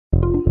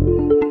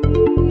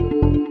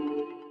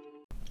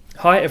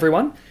Hi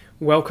everyone,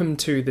 welcome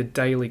to the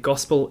Daily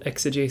Gospel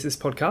Exegesis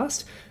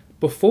podcast.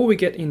 Before we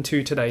get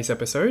into today's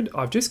episode,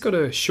 I've just got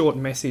a short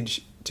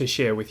message to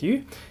share with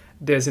you.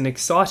 There's an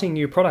exciting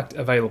new product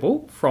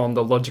available from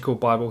the Logical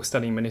Bible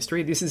Study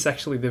Ministry. This is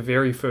actually the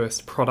very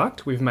first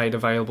product we've made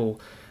available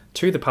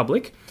to the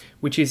public,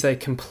 which is a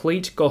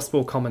complete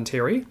gospel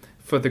commentary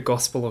for the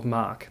Gospel of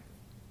Mark.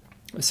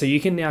 So you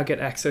can now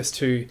get access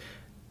to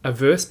a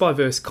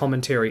verse-by-verse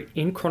commentary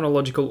in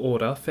chronological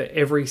order for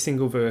every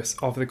single verse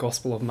of the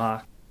Gospel of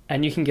Mark.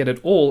 And you can get it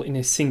all in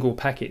a single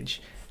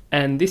package.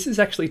 And this is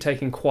actually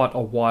taking quite a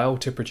while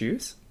to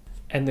produce.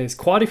 And there's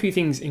quite a few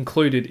things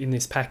included in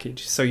this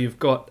package. So you've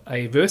got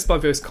a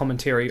verse-by-verse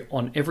commentary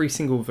on every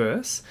single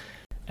verse.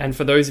 And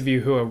for those of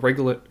you who are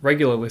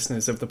regular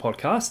listeners of the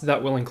podcast,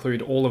 that will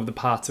include all of the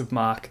parts of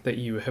Mark that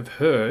you have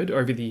heard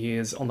over the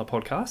years on the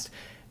podcast,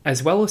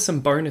 as well as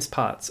some bonus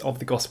parts of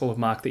the Gospel of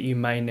Mark that you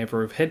may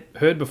never have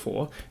heard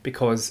before,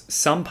 because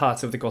some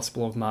parts of the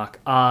Gospel of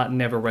Mark are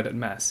never read at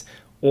Mass.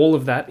 All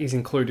of that is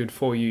included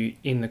for you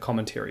in the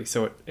commentary,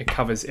 so it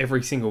covers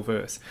every single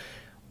verse.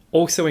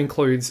 Also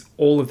includes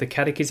all of the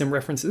catechism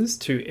references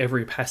to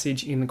every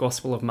passage in the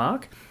Gospel of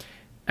Mark,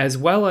 as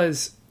well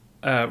as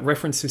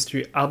references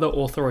to other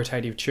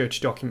authoritative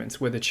church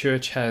documents where the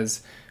church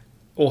has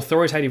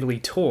authoritatively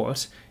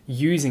taught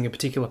using a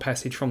particular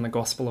passage from the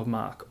Gospel of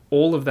Mark.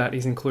 All of that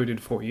is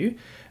included for you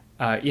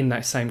in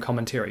that same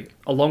commentary.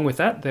 Along with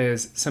that,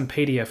 there's some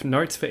PDF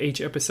notes for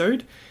each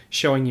episode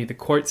showing you the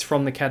quotes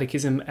from the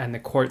Catechism and the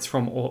quotes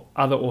from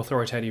other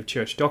authoritative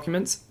church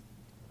documents.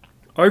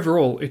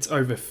 Overall, it's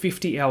over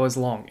 50 hours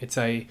long. It's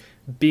a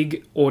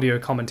big audio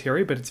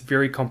commentary, but it's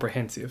very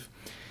comprehensive.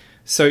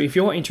 So if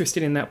you're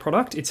interested in that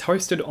product, it's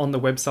hosted on the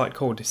website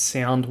called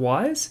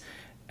Soundwise,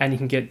 and you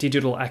can get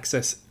digital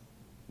access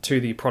to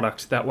the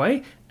product that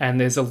way, and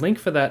there's a link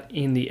for that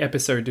in the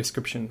episode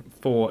description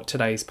for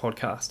today's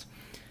podcast.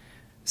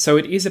 So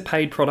it is a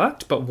paid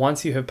product, but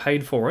once you have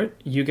paid for it,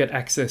 you get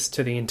access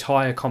to the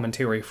entire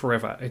commentary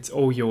forever. It's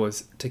all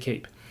yours to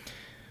keep.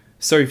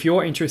 So if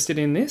you're interested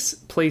in this,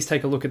 please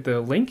take a look at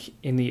the link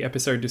in the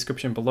episode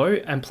description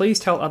below, and please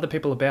tell other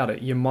people about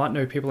it. You might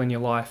know people in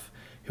your life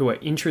who are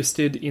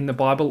interested in the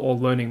Bible or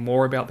learning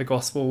more about the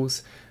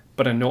Gospels,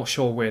 but are not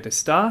sure where to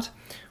start,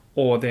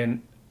 or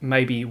then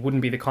maybe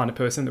wouldn't be the kind of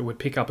person that would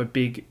pick up a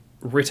big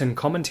written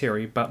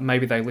commentary, but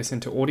maybe they listen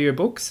to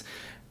audiobooks.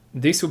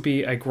 This would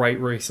be a great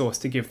resource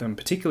to give them,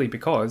 particularly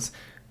because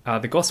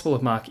the Gospel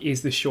of Mark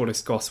is the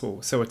shortest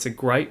Gospel. So it's a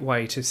great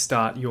way to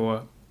start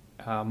your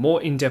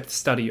more in-depth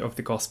study of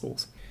the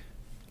Gospels.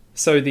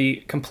 So the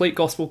complete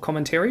Gospel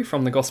commentary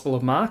from the Gospel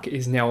of Mark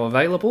is now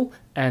available,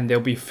 and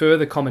there'll be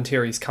further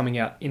commentaries coming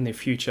out in the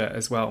future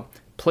as well.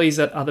 Please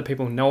let other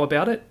people know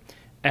about it,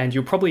 and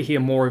you'll probably hear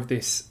more of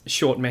this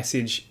short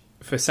message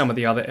for some of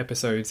the other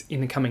episodes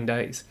in the coming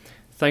days.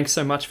 Thanks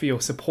so much for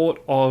your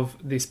support of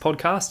this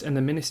podcast and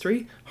the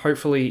ministry.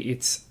 Hopefully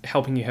it's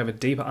helping you have a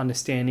deeper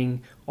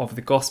understanding of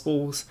the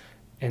Gospels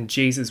and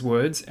Jesus'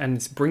 words, and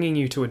it's bringing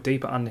you to a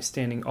deeper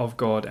understanding of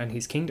God and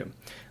His kingdom.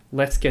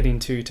 Let's get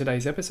into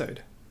today's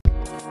episode.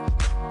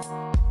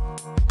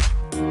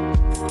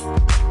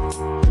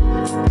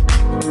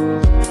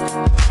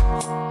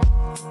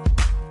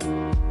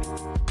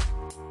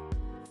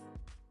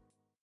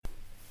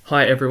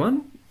 Hi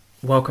everyone.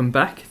 Welcome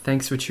back.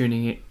 Thanks for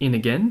tuning in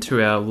again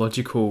to our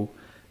Logical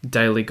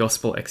Daily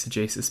Gospel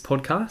Exegesis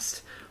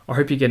podcast. I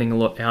hope you're getting a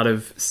lot out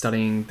of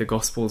studying the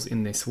Gospels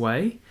in this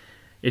way.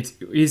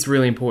 It is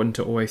really important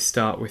to always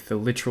start with the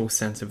literal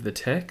sense of the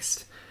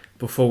text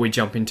before we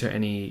jump into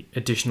any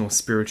additional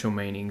spiritual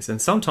meanings.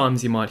 And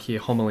sometimes you might hear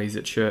homilies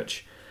at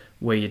church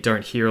where you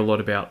don't hear a lot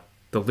about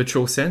the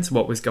literal sense,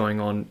 what was going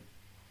on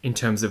in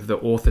terms of the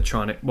author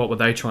what were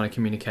they trying to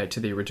communicate to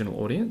the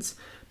original audience.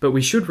 But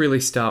we should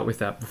really start with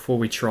that before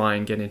we try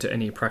and get into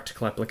any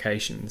practical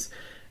applications.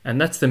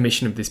 And that's the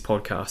mission of this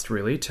podcast,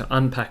 really, to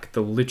unpack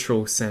the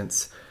literal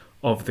sense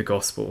of the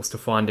Gospels, to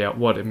find out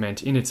what it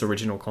meant in its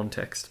original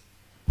context.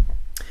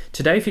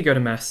 Today, if you go to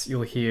Mass,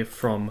 you'll hear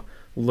from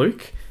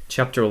Luke,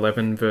 chapter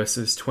 11,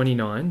 verses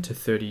 29 to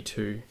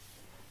 32.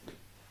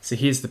 So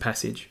here's the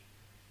passage.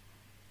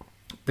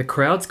 The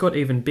crowds got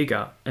even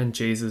bigger, and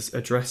Jesus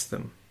addressed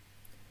them.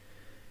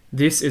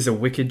 This is a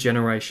wicked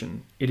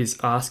generation. It is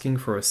asking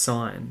for a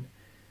sign.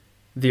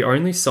 The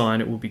only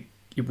sign it will be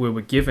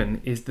given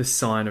is the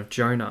sign of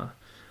Jonah.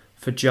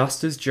 For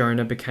just as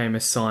Jonah became a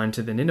sign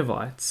to the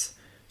Ninevites,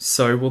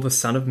 so will the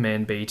Son of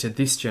Man be to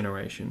this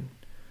generation.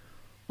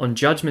 On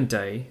Judgment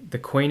Day, the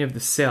Queen of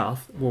the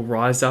South will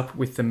rise up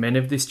with the men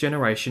of this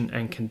generation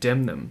and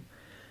condemn them,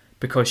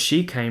 because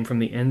she came from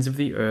the ends of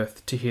the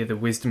earth to hear the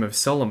wisdom of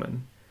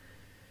Solomon.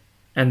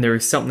 And there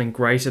is something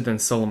greater than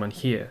Solomon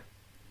here.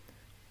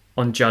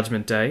 On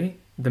Judgment Day,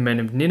 the men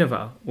of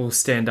Nineveh will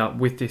stand up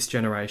with this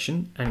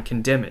generation and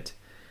condemn it,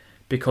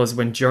 because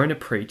when Jonah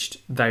preached,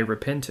 they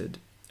repented,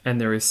 and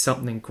there is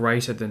something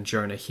greater than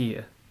Jonah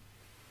here.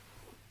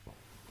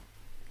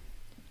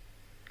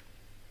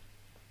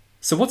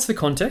 So what's the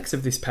context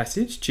of this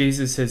passage?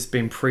 Jesus has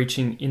been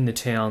preaching in the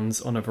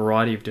towns on a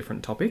variety of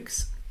different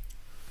topics.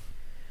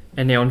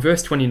 And now in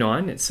verse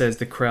 29, it says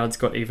the crowds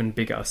got even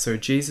bigger. So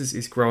Jesus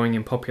is growing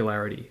in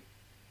popularity.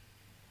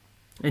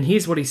 And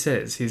here's what he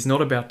says. He's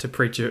not about to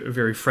preach a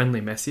very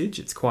friendly message.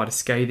 It's quite a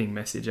scathing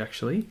message,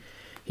 actually.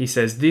 He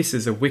says, this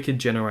is a wicked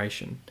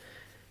generation.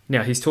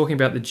 Now, he's talking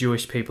about the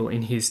Jewish people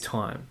in his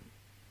time,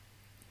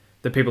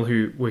 the people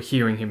who were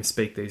hearing him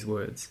speak these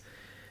words.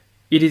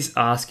 It is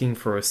asking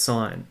for a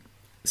sign.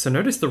 So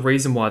notice the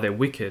reason why they're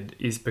wicked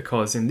is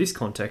because in this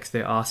context,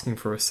 they're asking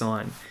for a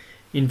sign.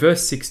 In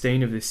verse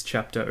 16 of this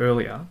chapter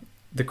earlier,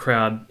 the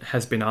crowd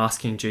has been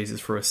asking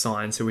Jesus for a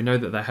sign, so we know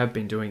that they have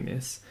been doing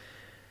this.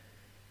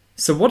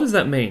 So what does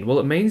that mean? Well,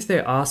 it means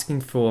they're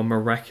asking for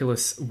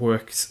miraculous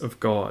works of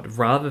God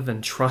rather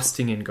than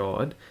trusting in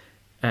God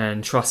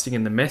and trusting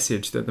in the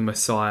message that the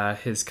Messiah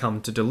has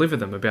come to deliver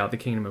them about the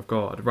kingdom of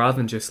God. Rather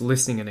than just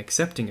listening and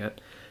accepting it,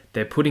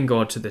 they're putting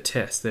God to the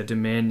test. They're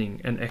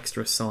demanding an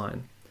extra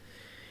sign.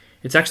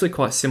 It's actually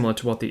quite similar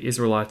to what the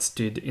Israelites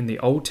did in the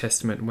Old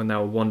Testament when they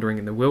were wandering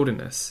in the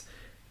wilderness.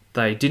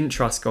 They didn't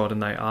trust God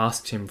and they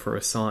asked him for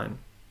a sign.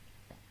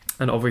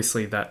 And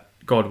obviously that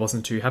God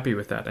wasn't too happy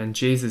with that. And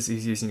Jesus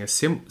is using a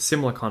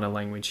similar kind of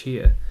language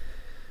here.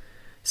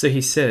 So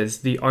he says,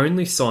 the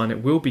only sign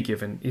it will be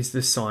given is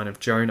the sign of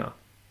Jonah.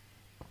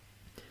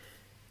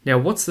 Now,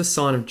 what's the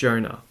sign of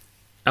Jonah?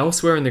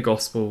 Elsewhere in the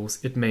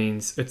Gospels, it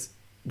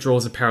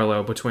draws a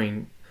parallel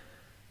between,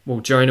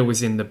 Jonah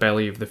was in the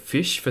belly of the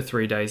fish for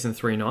 3 days and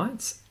 3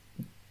 nights.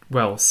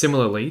 Well,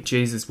 similarly,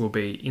 Jesus will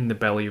be in the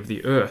belly of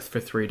the earth for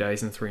 3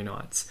 days and 3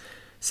 nights.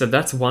 So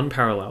that's one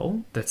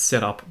parallel that's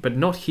set up, but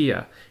not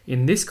here.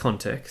 In this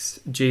context,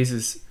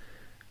 Jesus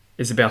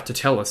is about to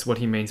tell us what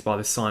he means by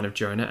the sign of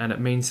Jonah, and it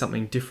means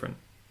something different.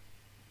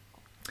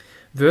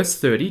 Verse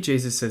 30,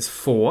 Jesus says,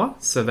 for,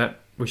 so that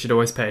we should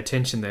always pay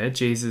attention there.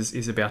 Jesus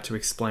is about to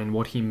explain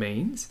what he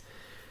means.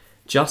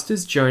 Just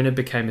as Jonah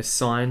became a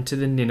sign to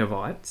the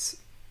Ninevites.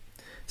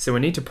 So we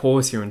need to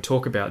pause here and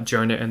talk about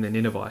Jonah and the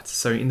Ninevites.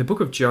 So in the book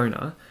of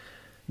Jonah,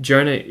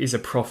 Jonah is a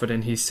prophet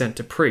and he's sent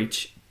to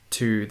preach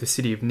to the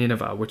city of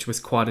Nineveh, which was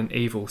quite an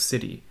evil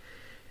city.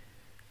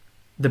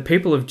 The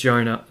people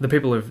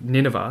of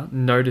Nineveh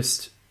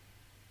noticed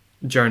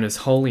Jonah's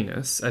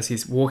holiness as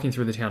he's walking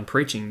through the town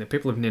preaching. The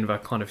people of Nineveh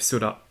kind of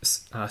sat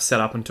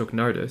up and took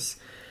notice.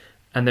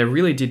 And they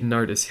really did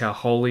notice how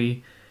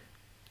holy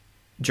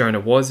Jonah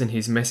was and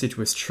his message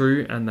was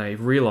true, and they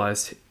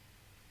realized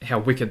how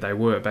wicked they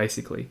were,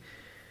 basically.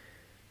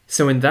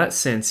 So in that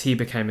sense, he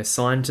became a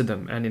sign to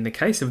them. And in the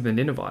case of the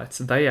Ninevites,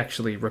 they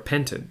actually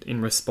repented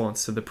in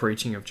response to the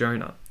preaching of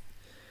Jonah.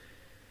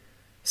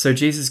 So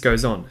Jesus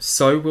goes on,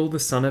 so will the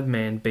Son of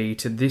Man be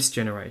to this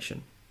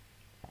generation.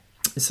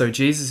 So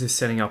Jesus is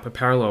setting up a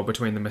parallel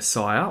between the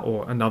Messiah,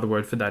 or another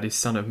word for that is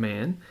Son of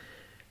Man,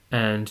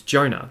 and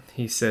Jonah.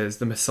 He says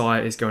the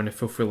Messiah is going to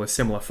fulfill a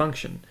similar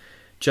function.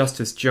 Just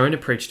as Jonah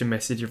preached a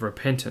message of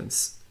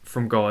repentance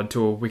from God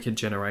to a wicked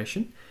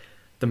generation,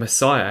 the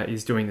Messiah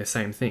is doing the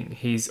same thing.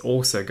 He's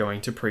also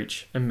going to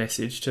preach a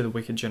message to the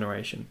wicked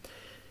generation.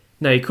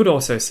 Now, you could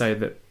also say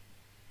that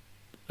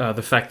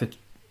the fact that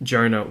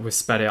Jonah was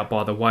spat out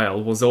by the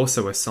whale was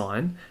also a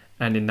sign,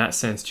 and in that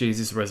sense,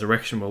 Jesus'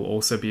 resurrection will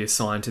also be a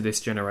sign to this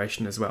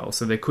generation as well.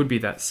 So there could be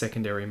that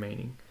secondary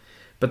meaning.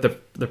 But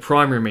the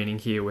primary meaning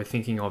here we're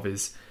thinking of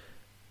is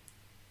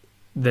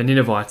the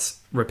Ninevites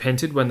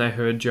repented when they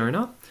heard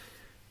Jonah,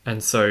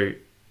 and so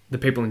the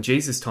people in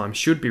Jesus' time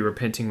should be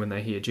repenting when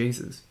they hear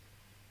Jesus.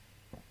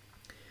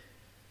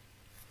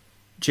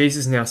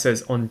 Jesus now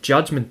says, on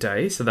Judgment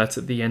Day, so that's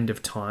at the end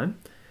of time,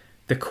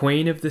 the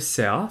Queen of the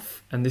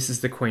South, and this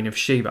is the Queen of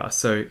Sheba.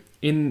 So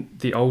in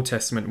the Old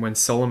Testament, when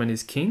Solomon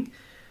is king,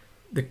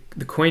 the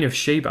Queen of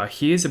Sheba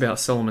hears about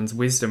Solomon's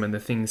wisdom and the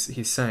things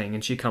he's saying,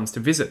 and she comes to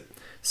visit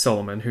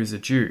Solomon, who's a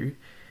Jew.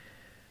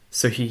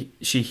 So she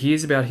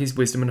hears about his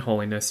wisdom and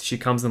holiness, she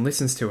comes and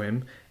listens to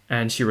him,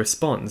 and she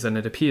responds, and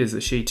it appears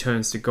that she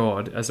turns to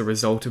God as a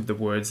result of the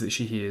words that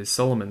she hears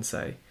Solomon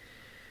say.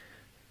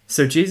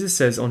 So Jesus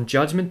says, on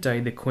Judgment Day,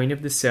 the Queen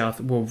of the South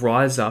will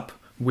rise up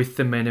with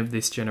the men of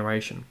this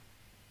generation.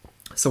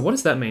 So what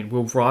does that mean?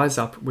 We'll rise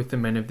up with the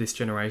men of this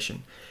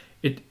generation.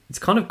 It's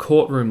kind of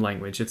courtroom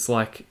language. It's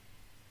like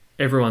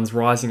everyone's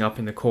rising up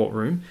in the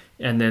courtroom,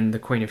 and then the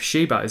Queen of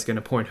Sheba is going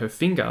to point her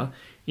finger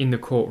in the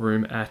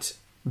courtroom at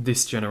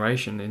this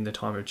generation in the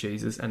time of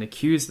Jesus and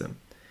accuse them.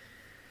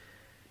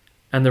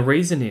 And the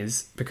reason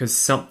is because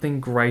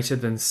something greater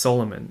than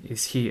Solomon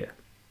is here.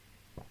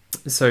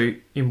 So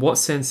in what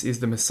sense is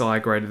the Messiah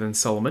greater than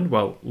Solomon?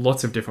 Well,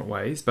 lots of different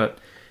ways, but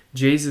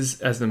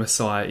Jesus as the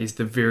Messiah is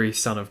the very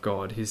Son of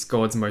God. He's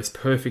God's most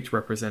perfect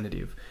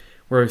representative.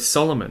 Whereas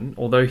Solomon,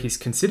 although he's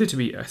considered to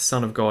be a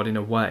son of God in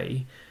a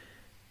way,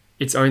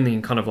 it's only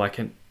in kind of like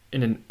in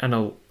an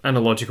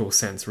analogical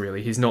sense,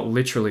 really. He's not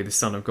literally the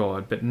Son of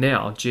God, but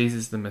now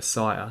Jesus the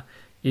Messiah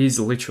is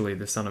literally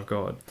the Son of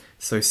God.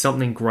 So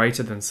something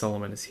greater than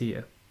Solomon is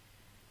here.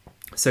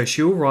 So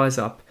she'll rise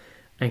up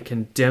and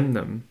condemn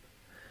them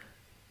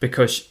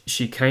because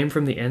she came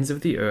from the ends of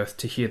the earth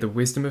to hear the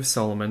wisdom of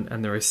Solomon,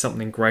 and there is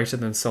something greater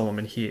than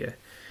Solomon here.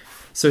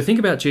 So think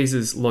about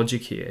Jesus'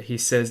 logic here. He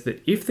says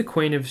that if the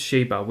Queen of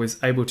Sheba was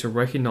able to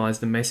recognize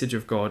the message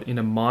of God in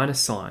a minor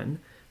sign,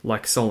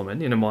 like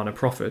Solomon, in a minor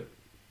prophet,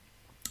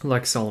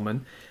 like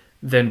Solomon,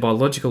 then by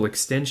logical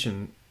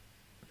extension,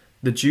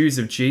 the Jews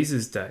of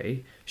Jesus'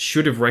 day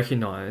should have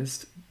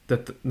recognized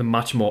that the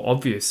much more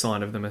obvious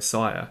sign of the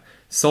Messiah.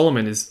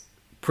 Solomon is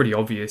pretty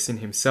obvious in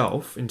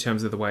himself in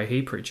terms of the way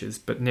he preaches,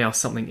 but now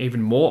something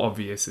even more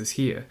obvious is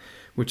here,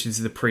 which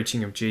is the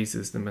preaching of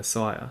Jesus, the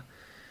Messiah.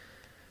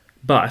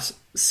 But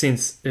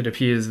since it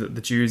appears that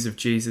the Jews of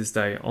Jesus'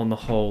 day on the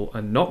whole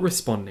are not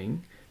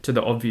responding to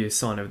the obvious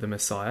sign of the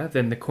Messiah,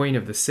 then the Queen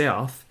of the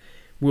South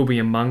will be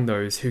among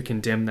those who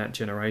condemn that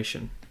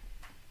generation.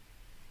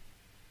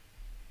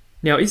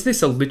 Now, is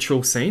this a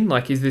literal scene?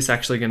 Like, is this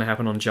actually going to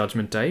happen on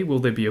Judgment Day? Will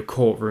there be a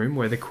courtroom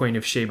where the Queen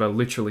of Sheba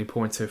literally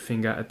points her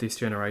finger at this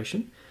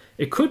generation?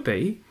 It could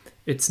be.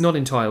 It's not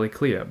entirely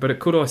clear, but it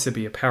could also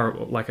be a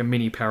parable, like a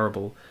mini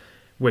parable,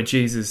 where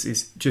Jesus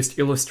is just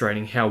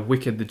illustrating how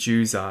wicked the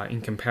Jews are in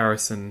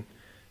comparison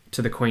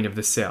to the Queen of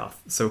the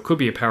South. So it could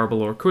be a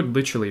parable, or it could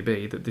literally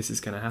be that this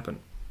is going to happen.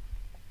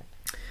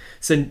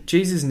 So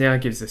Jesus now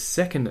gives a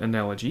second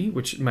analogy,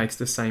 which makes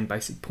the same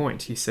basic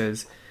point. He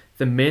says,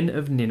 the men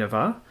of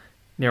Nineveh,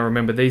 now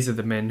remember, these are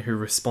the men who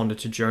responded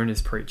to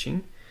Jonah's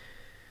preaching,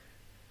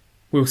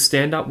 will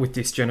stand up with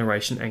this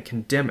generation and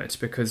condemn it,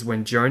 because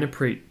when Jonah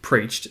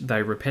preached,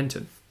 they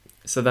repented.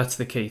 So that's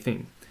the key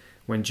thing.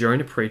 When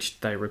Jonah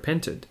preached, they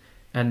repented,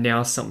 and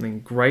now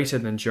something greater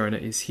than Jonah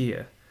is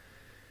here.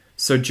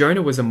 So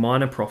Jonah was a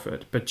minor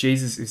prophet, but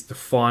Jesus is the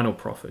final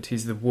prophet.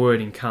 He's the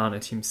Word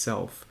incarnate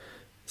himself.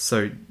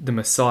 So the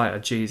Messiah,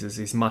 Jesus,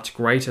 is much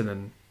greater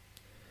than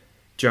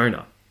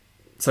Jonah.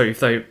 So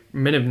if the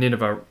men of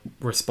Nineveh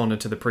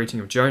responded to the preaching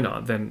of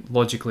Jonah, then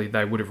logically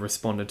they would have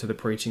responded to the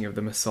preaching of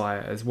the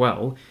Messiah as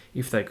well,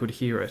 if they could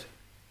hear it.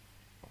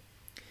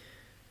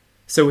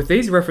 So with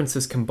these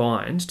references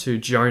combined to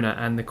Jonah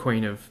and the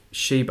Queen of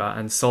Sheba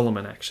and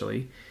Solomon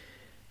actually,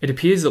 it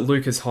appears that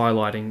Luke is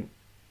highlighting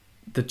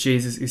that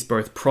Jesus is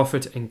both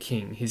prophet and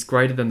king. He's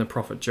greater than the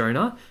prophet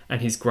Jonah,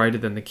 and he's greater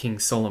than the king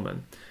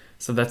Solomon.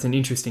 So that's an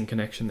interesting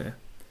connection there.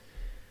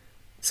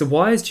 So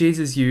why does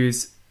Jesus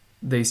use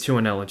these two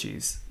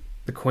analogies,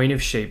 the Queen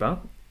of Sheba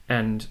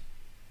and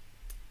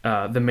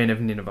the men of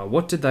Nineveh?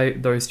 What did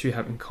those two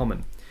have in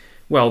common?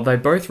 Well, they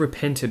both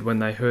repented when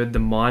they heard the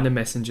minor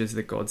messengers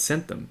that God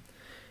sent them.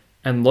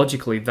 And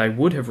logically, they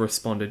would have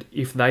responded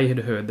if they had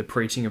heard the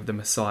preaching of the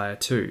Messiah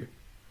too.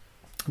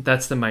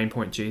 That's the main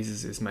point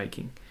Jesus is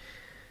making.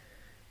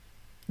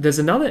 There's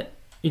another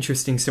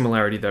interesting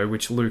similarity, though,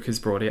 which Luke has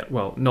brought out.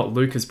 Well, not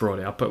Luke has brought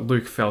out, but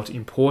Luke felt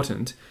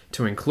important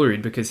to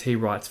include because he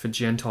writes for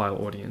Gentile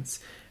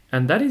audience.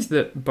 And that is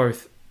that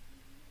both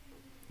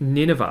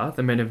Nineveh,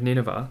 the men of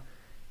Nineveh,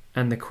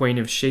 and the Queen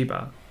of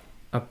Sheba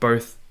are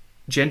both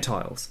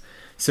Gentiles.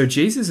 So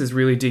Jesus is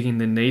really digging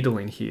the needle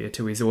in here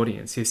to his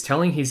audience. He's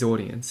telling his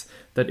audience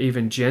that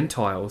even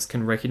Gentiles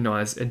can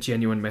recognize a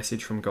genuine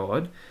message from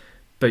God,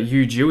 but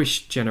you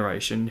Jewish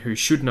generation who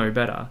should know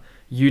better,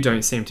 you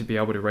don't seem to be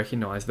able to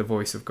recognize the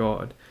voice of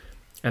God.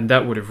 And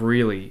that would have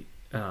really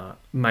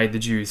made the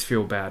Jews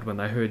feel bad when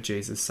they heard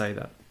Jesus say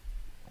that.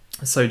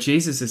 So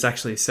Jesus has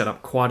actually set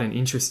up quite an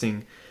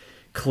interesting,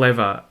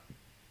 clever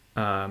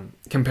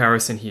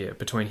comparison here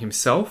between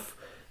himself,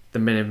 the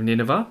men of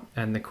Nineveh,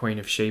 and the Queen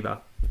of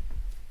Sheba.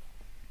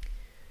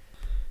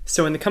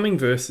 So in the coming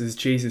verses,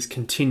 Jesus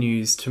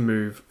continues to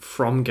move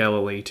from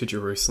Galilee to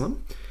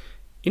Jerusalem.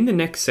 In the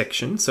next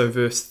section, so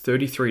verse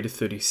 33 to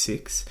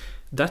 36,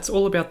 that's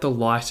all about the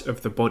light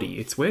of the body.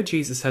 It's where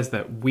Jesus has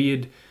that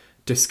weird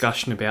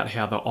discussion about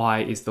how the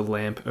eye is the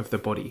lamp of the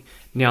body.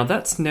 Now,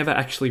 that's never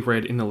actually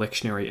read in the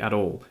lectionary at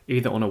all,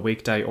 either on a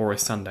weekday or a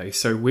Sunday.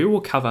 So we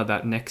will cover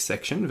that next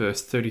section,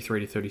 verse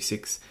 33 to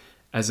 36,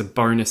 as a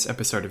bonus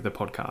episode of the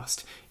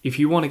podcast. If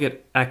you want to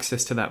get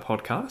access to that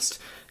podcast,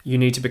 you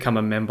need to become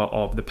a member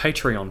of the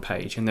Patreon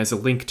page, and there's a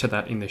link to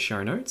that in the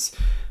show notes.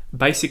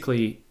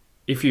 Basically,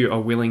 if you are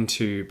willing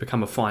to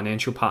become a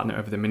financial partner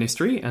of the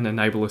ministry and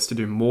enable us to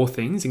do more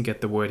things and get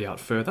the word out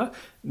further,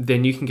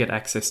 then you can get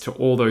access to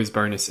all those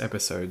bonus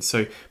episodes.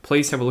 So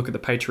please have a look at the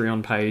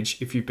Patreon page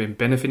if you've been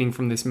benefiting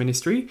from this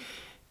ministry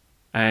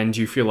and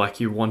you feel like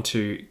you want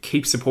to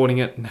keep supporting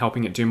it and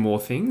helping it do more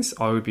things.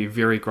 I would be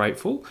very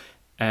grateful,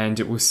 and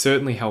it will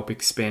certainly help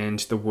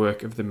expand the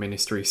work of the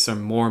ministry so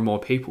more and more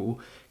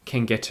people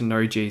can get to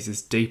know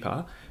Jesus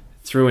deeper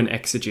through an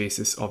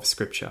exegesis of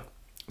Scripture.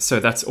 So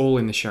that's all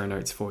in the show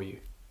notes for you.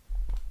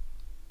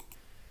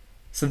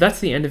 So that's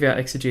the end of our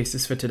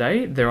exegesis for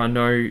today. There are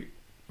no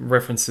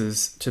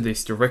references to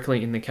this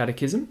directly in the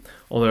Catechism,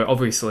 although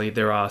obviously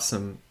there are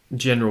some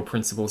general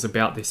principles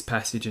about this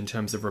passage in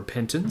terms of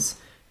repentance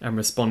and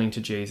responding to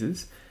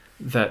Jesus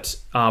that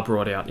are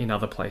brought out in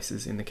other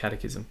places in the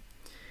Catechism.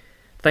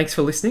 Thanks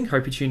for listening.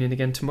 Hope you tune in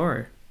again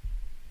tomorrow.